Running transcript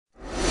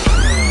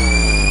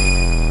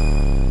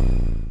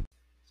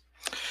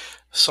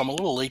So I'm a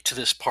little late to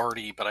this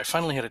party, but I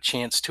finally had a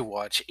chance to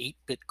watch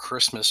 8-Bit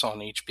Christmas on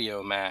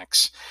HBO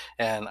Max,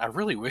 and I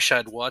really wish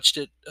I'd watched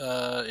it.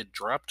 It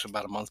dropped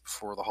about a month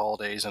before the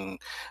holidays, and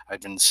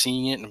I'd been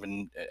seeing it,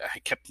 and I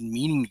kept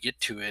meaning to get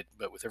to it,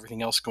 but with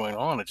everything else going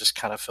on, it just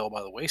kind of fell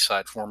by the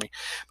wayside for me.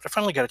 But I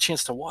finally got a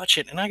chance to watch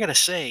it, and I got to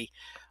say,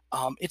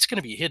 it's going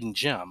to be a hidden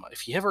gem.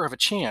 If you ever have a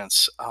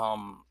chance,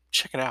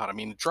 check it out. I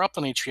mean, it dropped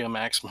on HBO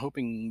Max. I'm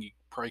hoping you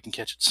probably can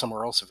catch it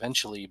somewhere else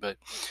eventually, but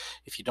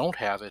if you don't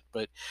have it,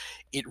 but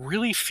it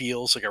really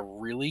feels like a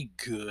really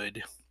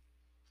good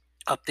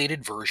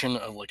updated version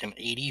of like an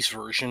 80s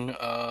version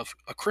of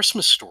A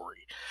Christmas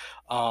Story.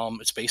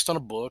 It's based on a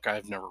book.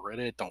 I've never read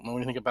it, don't know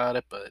anything about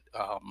it, but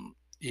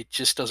it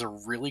just does a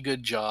really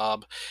good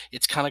job.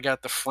 It's kind of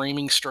got the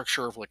framing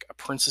structure of like A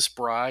Princess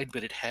Bride,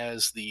 but it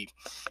has the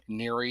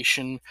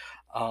narration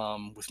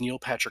with Neil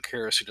Patrick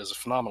Harris, who does a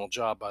phenomenal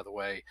job, by the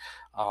way,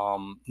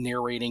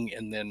 narrating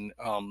and then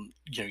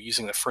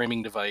using the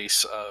framing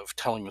device of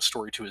telling the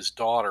story to his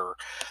daughter.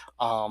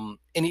 And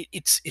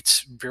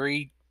it's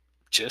very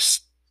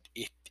just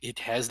it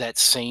has that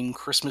same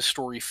Christmas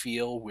story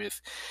feel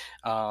with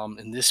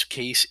in this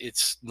case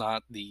it's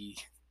not the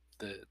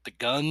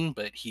gun,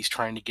 but he's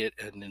trying to get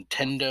a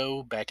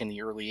Nintendo back in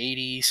the early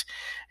 80s.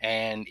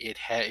 And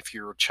if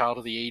you're a child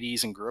of the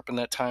 80s and grew up in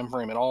that time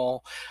frame at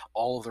all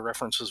of the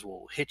references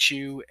will hit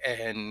you.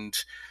 And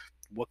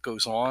what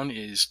goes on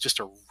is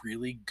just a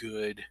really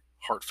good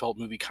heartfelt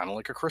movie, kind of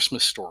like A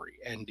Christmas Story,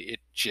 and it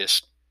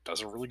just does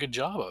a really good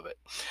job of it.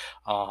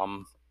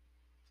 um,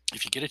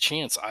 if you get a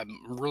chance,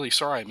 I'm really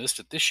sorry I missed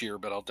it this year,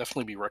 but I'll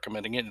definitely be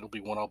recommending it. It'll be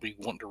one I'll be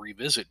wanting to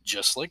revisit,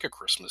 just like A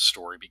Christmas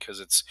Story,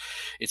 because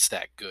it's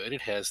that good.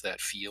 It has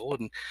that feel,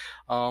 and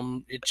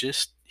it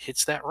just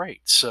hits that right.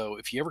 So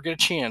if you ever get a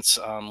chance,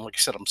 like I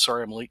said, I'm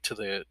sorry I'm late to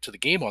the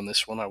game on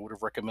this one. I would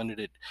have recommended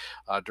it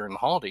during the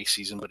holiday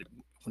season, but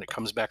when it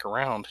comes back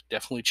around,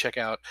 definitely check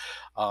out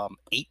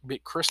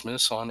 8-Bit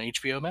Christmas on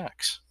HBO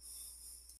Max.